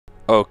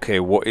Okay,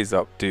 what is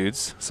up,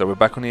 dudes? So we're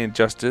back on the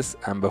Injustice,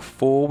 and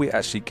before we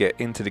actually get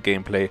into the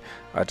gameplay,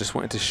 I just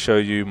wanted to show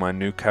you my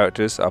new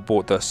characters. I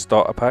bought the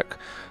starter pack.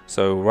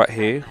 So right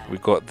here we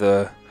got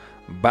the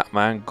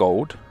Batman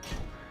Gold,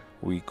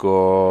 we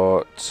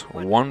got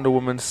Wonder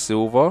Woman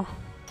Silver,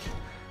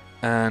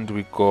 and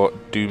we got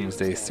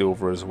Doomsday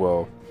Silver as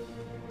well.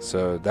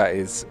 So that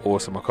is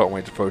awesome. I can't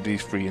wait to throw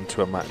these three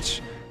into a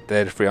match.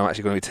 They're the three I'm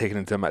actually going to be taking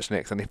into a match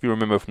next. And if you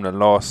remember from the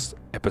last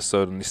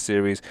episode on this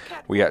series,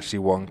 we actually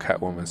won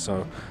Catwoman.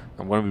 So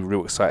I'm going to be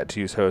real excited to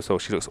use her as well.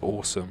 She looks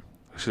awesome.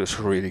 She looks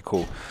really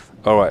cool.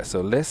 Alright,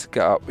 so let's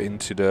get up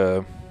into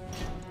the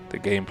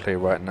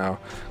gameplay right now,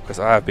 because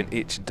I have been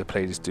itching to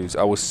play this, dudes.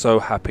 I was so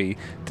happy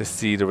to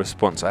see the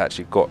response I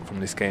actually got from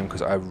this game,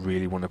 because I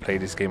really want to play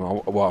this game.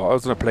 Well, I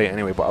was going to play it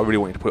anyway, but I really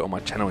wanted to put it on my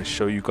channel and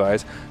show you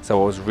guys.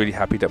 So I was really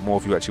happy that more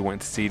of you actually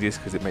wanted to see this,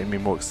 because it made me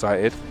more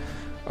excited.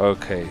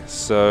 Okay,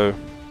 so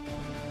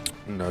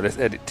let's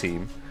edit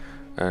team.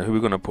 And who we're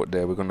going to put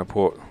there? We're going to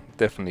put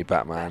definitely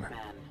Batman,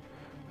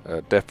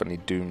 definitely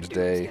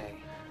Doomsday,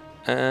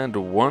 and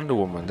Wonder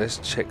Woman. Let's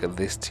check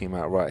this team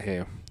out right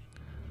here.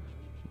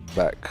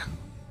 Back,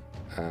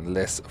 and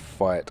let's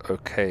fight.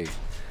 Okay.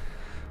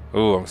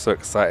 Oh, I'm so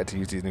excited to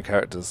use these new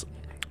characters.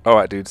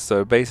 Alright, dude,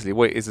 so basically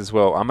what it is as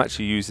well, I'm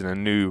actually using a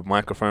new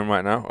microphone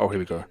right now. Oh, here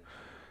we go.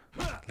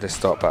 Let's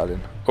start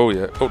battling. Oh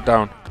yeah. Oh,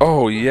 down.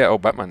 Oh yeah. Oh,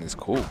 Batman is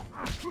cool.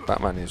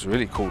 Batman is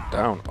really cool.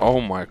 Down. Oh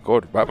my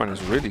god, Batman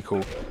is really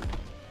cool.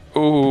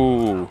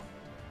 Ooh.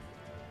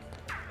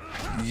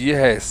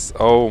 Yes.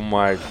 Oh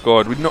my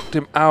god, we knocked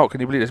him out. Can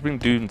you believe it? Let's bring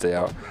Doomsday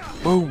out.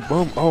 Boom,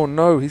 boom. Oh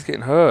no, he's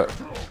getting hurt.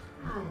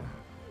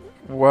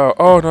 Wow.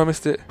 Oh no, I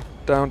missed it.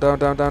 Down, down,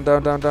 down, down,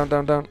 down, down, down,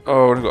 down, down.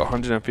 Oh, I only got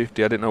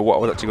 150. I didn't know what I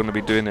was actually going to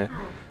be doing there.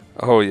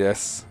 Oh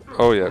yes.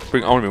 Oh yeah.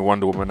 I want to be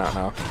Wonder Woman out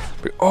now.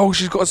 Oh,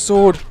 she's got a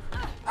sword.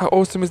 How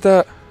awesome is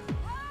that?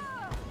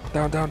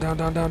 Down, down, down,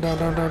 down, down, down,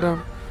 down, down,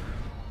 down.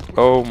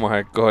 Oh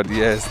my god,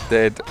 yes,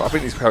 dead. I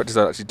think these characters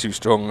are actually too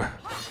strong.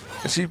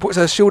 And she puts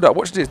her shield up.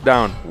 Watch this.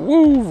 Down.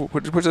 Woo!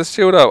 Puts her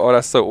shield up. Oh,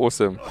 that's so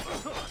awesome.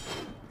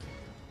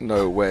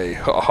 No way.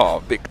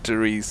 Oh,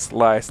 victory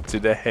sliced to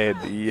the head.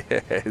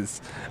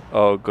 Yes.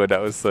 Oh god,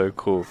 that was so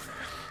cool.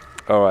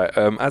 Alright,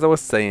 as I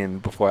was saying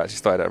before I actually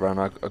started that round,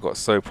 I got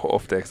so put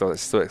off there because I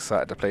was so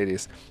excited to play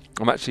this.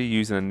 I'm actually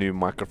using a new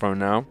microphone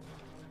now.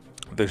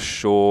 The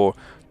Shure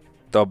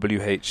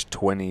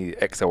WH20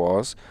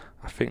 XLRs.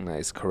 I think that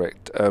is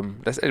correct.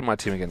 Let's edit my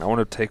team again. I want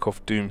to take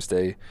off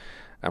Doomsday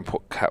and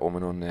put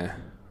Catwoman on there.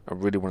 I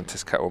really want to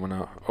test Catwoman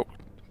out. Oh,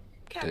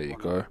 there you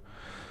go.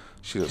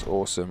 She looks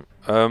awesome.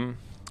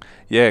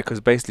 Yeah,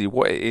 because basically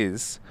what it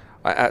is,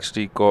 I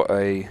actually got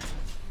a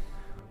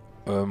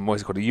what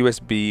is it called? A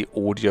USB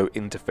audio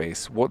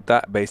interface. What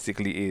that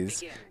basically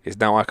is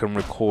now I can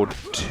record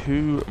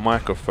two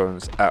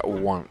microphones at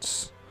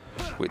once,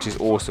 which is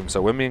awesome.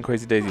 So when me and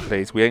Crazy Daisy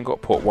plays, we ain't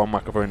got to put one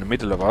microphone in the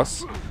middle of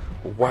us.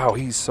 Wow,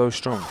 he's so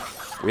strong.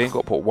 We ain't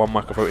got to put one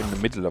microphone in the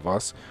middle of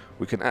us.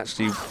 We can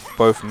actually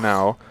both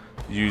now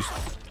use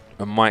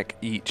a mic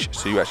each,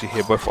 so you actually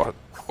hear both.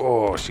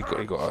 Oh, he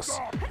got us.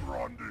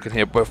 You can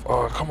hear both.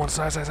 Oh, come on,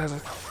 side.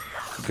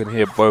 You can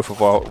hear both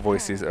of our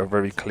voices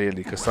very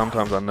clearly, because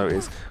sometimes I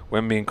noticed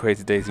when me and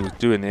Crazy Daisy was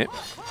doing it,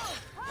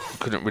 you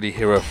couldn't really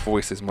hear her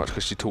voice as much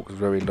because she talks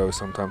very low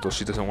sometimes, or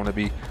she doesn't want to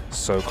be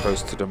so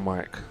close to the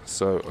mic.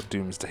 So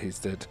Doomsday is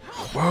dead.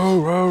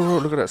 Whoa,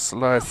 look at that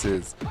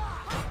slices.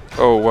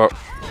 Oh wow.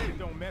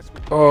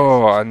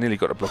 Oh, I nearly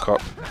got the block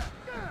up.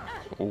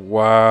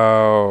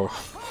 Wow.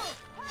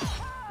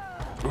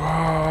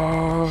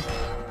 Oh,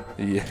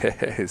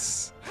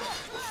 yes.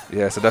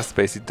 Yeah, so that's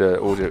basically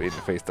the audio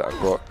interface that I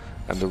got,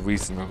 and the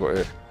reason I got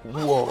it.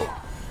 Whoa.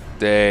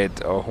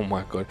 Dead. Oh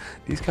my god.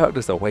 These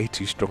characters are way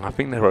too strong. I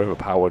think they're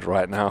overpowered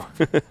right now.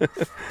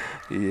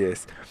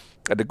 Yes.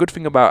 And the good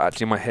thing about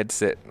actually my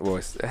headset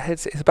was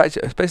it's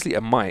basically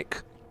a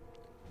mic,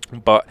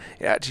 but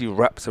it actually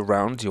wraps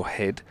around your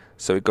head,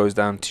 so it goes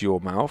down to your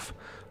mouth.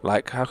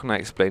 Like, how can I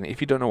explain it? If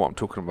you don't know what I'm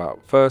talking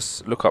about,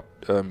 first look up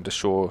the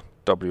Shure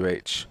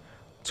WH20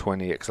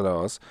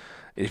 XLRs.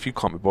 If you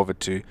can't be bothered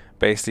to,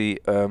 basically,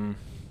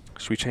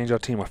 should we change our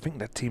team? I think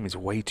that team is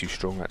way too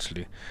strong,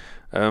 actually.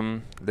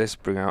 Let's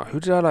bring out, who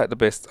did I like the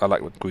best? I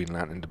like Green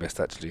Lantern the best,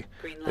 actually.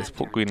 Let's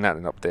put Green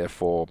Lantern up there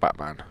for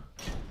Batman.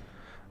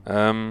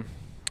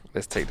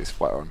 Let's take this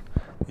fight on.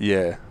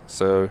 Yeah,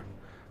 so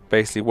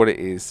basically what it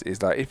is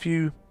like, if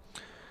you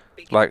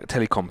like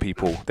telecom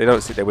people, they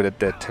don't sit there with a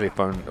dead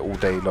telephone all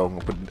day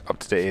long up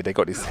to their ear. They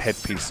got this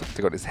headpiece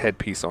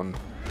on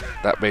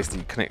that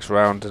basically connects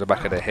around to the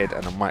back of their head,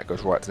 and the mic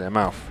goes right to their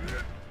mouth.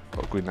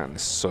 But Green Lantern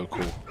is so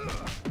cool.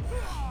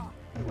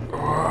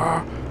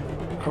 Oh,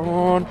 come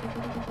on.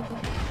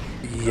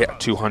 Yeah,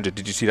 200.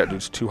 Did you see that, dude?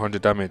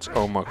 200 damage.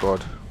 Oh my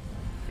god.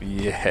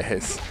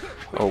 Yes.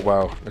 Oh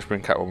wow. Let's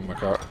bring Catwoman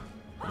back out.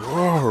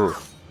 Whoa.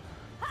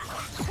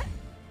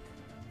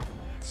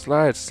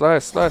 Slice.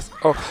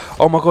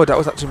 Oh my god, that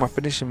was actually my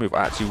finishing move.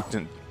 I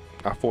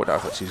thought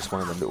that was actually just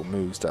one of the little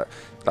moves that,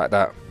 like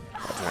that.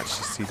 I didn't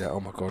actually see that. Oh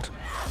my god.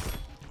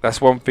 That's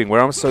one thing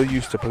where I'm so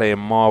used to playing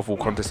Marvel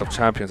Contest of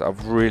Champions.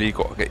 I've really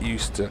got to get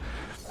used to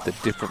the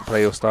different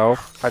player style.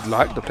 I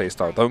like the play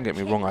style. Don't get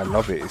me wrong. I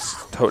love it.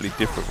 It's totally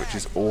different, which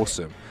is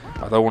awesome.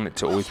 I don't want it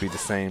to always be the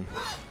same.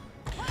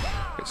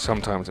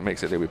 Sometimes it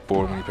makes it a little bit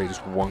boring when you play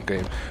just one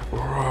game.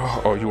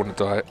 Oh, you want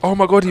to die? Oh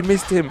my god, he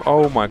missed him!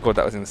 Oh my god,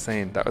 that was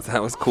insane. That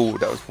was cool.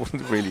 That was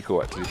really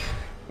cool actually.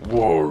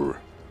 Whoa!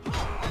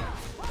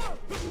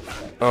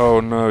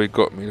 Oh no, he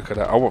got me. Look at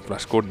that. I want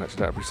Flash Gordon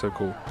actually. That'd be so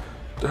cool.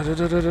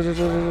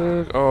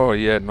 Oh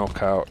yeah,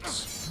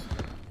 knockouts.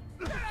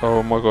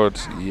 Oh my god,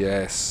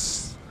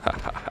 yes.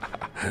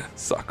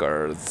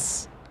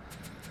 Suckers.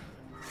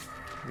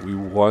 We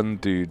won,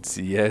 dudes.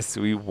 Yes,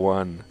 we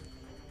won.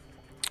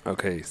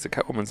 Okay, so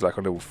Catwoman's like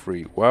on level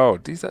 3. Wow,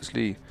 these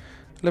actually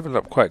leveling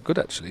up quite good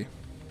actually.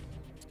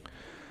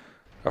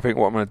 I think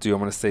what I'm going to do, I'm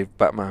going to save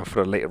Batman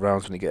for the later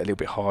rounds when they get a little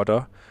bit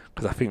harder.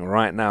 Because I think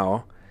right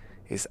now,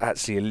 it's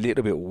actually a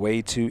little bit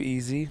way too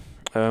easy.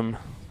 I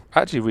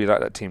actually really like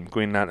that team.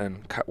 Green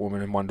Lantern,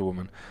 Catwoman and Wonder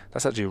Woman.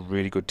 That's actually a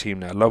really good team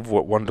now. I love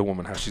what Wonder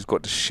Woman has. She's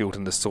got the shield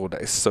and the sword.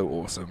 That is so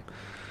awesome.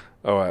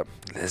 Alright,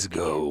 let's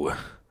go.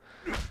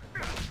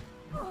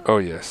 Oh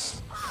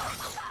yes.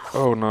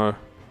 Oh no.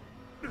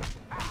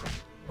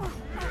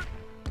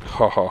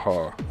 Ha ha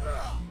ha.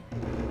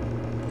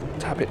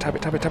 Tap it, tap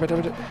it, tap it, tap it,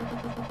 tap it.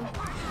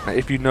 Now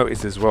if you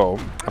notice as well,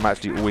 I'm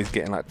actually always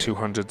getting like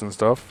 200s and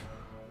stuff.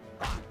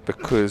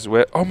 Because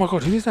we're... Oh my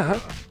god, who is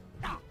that?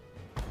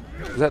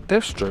 Is that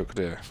Deathstroke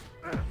there?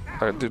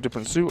 Like a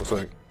different suit or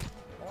something?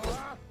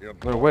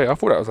 No way, I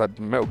thought that was like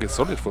Metal Gear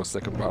Solid for a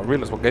second, but I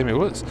realised what game it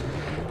was.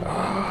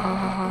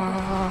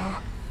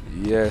 Ah,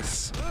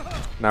 yes.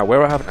 Now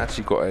where I haven't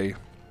actually got a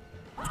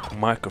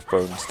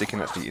microphone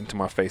sticking actually into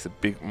my face, a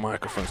big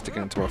microphone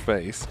sticking into my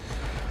face,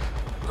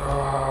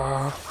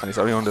 and it's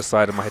only on the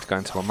side of my head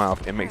going to my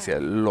mouth, it makes it a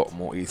lot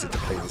more easier to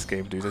play this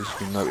game, dudes. As you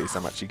can notice,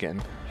 I'm actually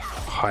getting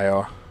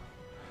higher.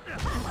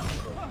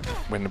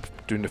 When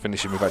doing the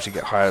finishing move, I actually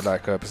get higher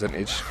like a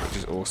percentage, which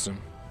is awesome.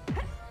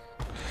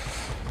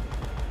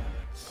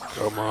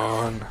 Come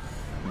on.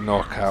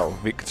 Knockout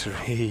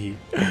victory.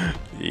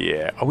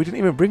 Yeah. Oh, we didn't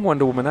even bring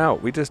Wonder Woman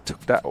out. We just took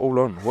that all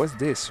on. What's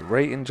this?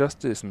 Rate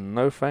Injustice.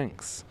 No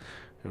thanks.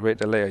 Rate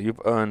the layer. You've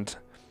earned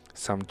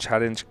some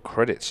challenge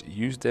credits.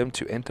 Use them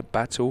to enter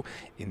battle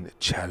in the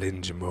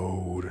challenge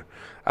mode.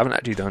 I haven't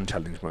actually done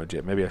challenge mode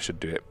yet. Maybe I should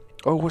do it.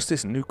 Oh, what's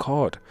this new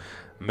card?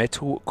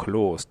 Metal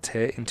Claws.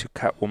 Tear into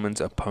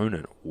Catwoman's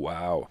opponent.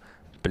 Wow.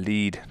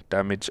 Bleed.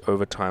 Damage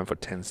over time for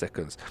 10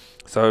 seconds.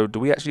 So do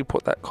we actually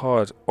put that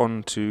card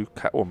onto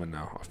Catwoman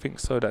now? I think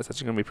so. That's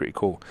actually going to be pretty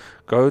cool.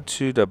 Go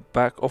to the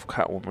back of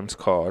Catwoman's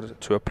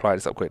card to apply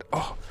this upgrade.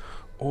 Oh,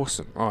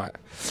 awesome. Alright.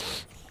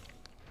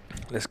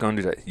 Let's go and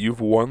do that. You've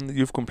won.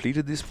 You've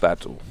completed this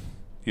battle.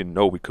 You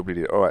know we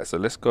completed it. Alright, so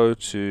let's go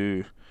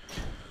to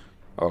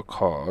our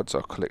cards,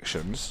 our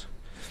collections.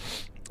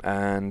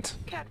 And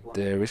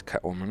there is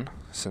Catwoman.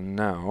 So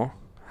now,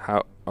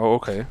 how... Oh,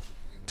 okay.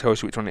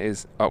 Tells you which one it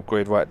is.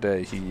 Upgrade right there.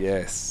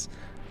 Yes.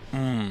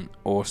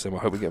 Awesome. I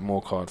hope we get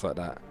more cards like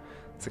that.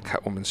 So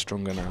Catwoman's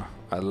stronger now.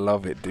 I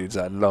love it, dudes.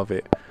 I love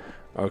it.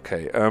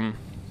 Okay.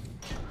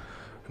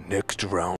 Next round.